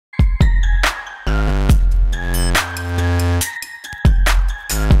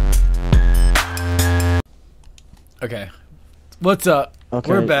Okay. What's up?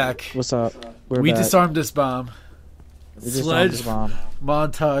 Okay. We're back. What's up? We disarmed this bomb. We disarmed this bomb.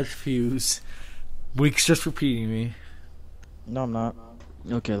 Montage fuse. Week's just repeating me. No, I'm not.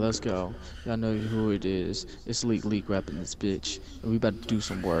 Okay, let's go. Y'all know who it is. It's Leak rapping this bitch. And we about to do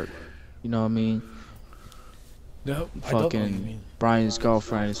some work. You know what I mean? Nope. I don't know what you Fucking mean. Brian's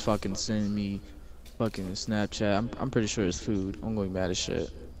girlfriend is fucking sending me fucking Snapchat. I'm pretty sure it's food. I'm going mad as shit.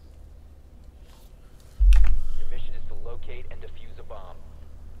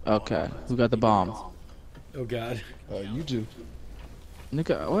 Okay, who got the bomb? Oh god. You do.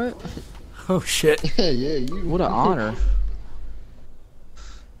 Nigga, what? Oh shit. Yeah, you. What an honor.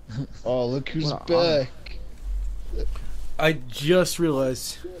 Oh, look who's What an back. I just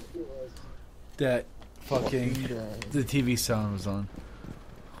realized that fucking the TV sound was on.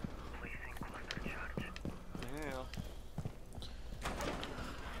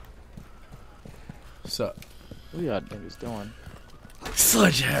 What's up? What y'all niggas doing?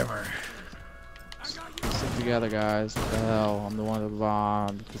 Sledgehammer. Stick together, guys. What the hell? I'm the one with the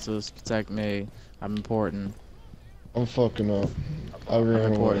bomb. Protect me. I'm important. I'm fucking up. I I'm ran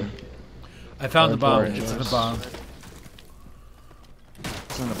away. important. I found the bomb. Important. It's in the bomb.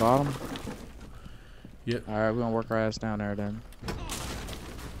 It's in the bottom? Yep. Alright, we're gonna work our ass down there then.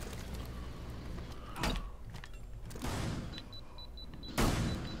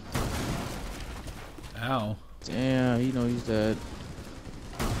 Ow. Damn, you know he's dead.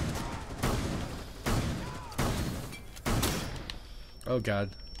 Oh god.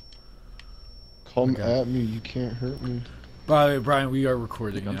 Come Okay. at me. You can't hurt me. By the way, Brian, we are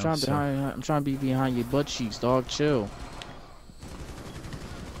recording I'm now. trying So. I'm trying to be behind your butt cheeks, dog. Chill.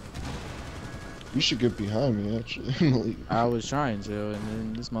 You should get behind me, actually. I was trying to, and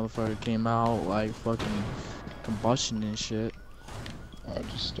then this motherfucker came out like fucking combustion and shit. I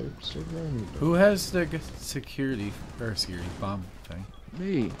just stay behind me. Who has the security bomb thing?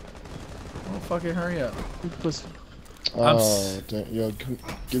 Me. Oh, fucking hurry up. Who pussy? Oh, damn. Yo,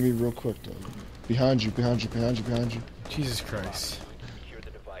 give me real quick, though. Behind you. Jesus Christ.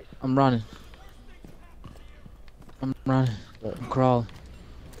 I'm running. I'm crawling.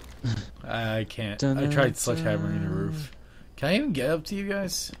 I can't. I tried sledgehammering the roof. Can I even get up to you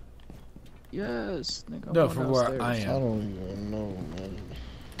guys? Yes, nigga. I'm No, going from where downstairs. I I am. don't even know, man.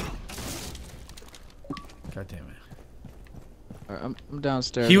 God damn it. Alright, I'm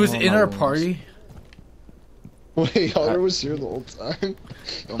downstairs. He was I'm on in my our wounds. party. Wait, Hunter was here the whole time?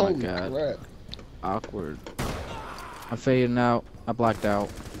 Oh my Holy god. crap. Awkward. I'm fading out. I blacked out.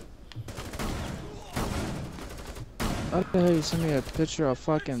 Why the hell you send me a picture of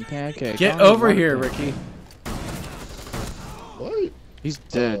fucking pancake? I Get don't over even here, like that. Ricky. What? He's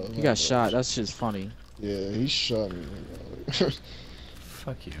dead. He my got shot. That shit's funny. Yeah, he shot me.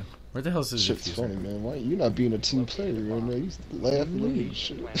 Fuck you. Where the hell is this Shit's diffuser? funny, man. Why you not being a team player right now? You laughing at me,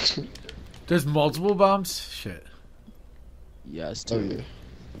 shit. There's multiple bombs? Shit. Yes, Oh too. yeah.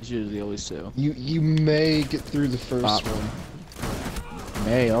 It's usually always two. You may get through the first one.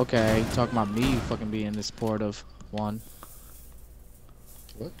 May, okay. Talking about me fucking being the supportive one.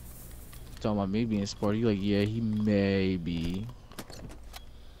 What? Talking about me being supportive. You like, yeah, he may be.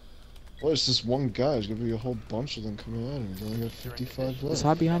 Well, it's just one guy. There's gonna be a whole bunch of them coming at him. He's only got 55 Just left.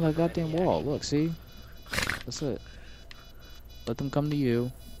 hide behind that goddamn wall. Look, see? That's it. Let them come to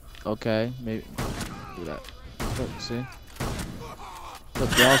you. Okay, maybe do that. Look, see? Look,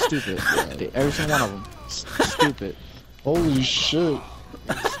 they're all stupid. Every single one of them. Stupid. Holy shit.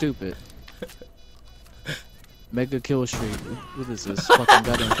 Stupid. Mega kill streak. What is this? Fucking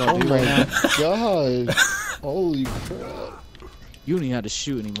goddamn Call Oh of Duty right now? my god. Holy crap. You don't even have to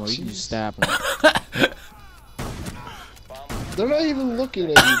shoot anymore. You can just stab them. They're not even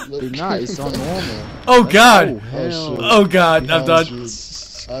looking at you. They're not. It's on normal. Oh god! Oh, hell. Oh god, I'm Behind done. you.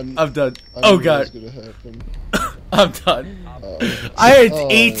 I'm done. I Oh knew that god, was gonna happen. I'm done. Uh, I had Oh.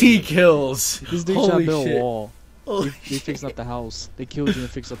 18 kills. This dude trying Holy to build a shit. wall. Holy They fixed up the house. They killed you and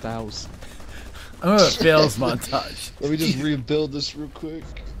fixed up the house. I'm gonna fails montage. Let me just rebuild this real quick.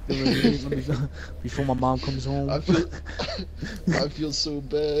 Before my mom comes home. I feel so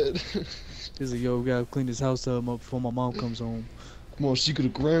bad. He's like, yo, we gotta clean this house up before my mom comes home. Come on, she could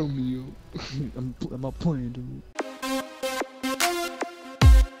have ground me, yo. I'm not playing, dude.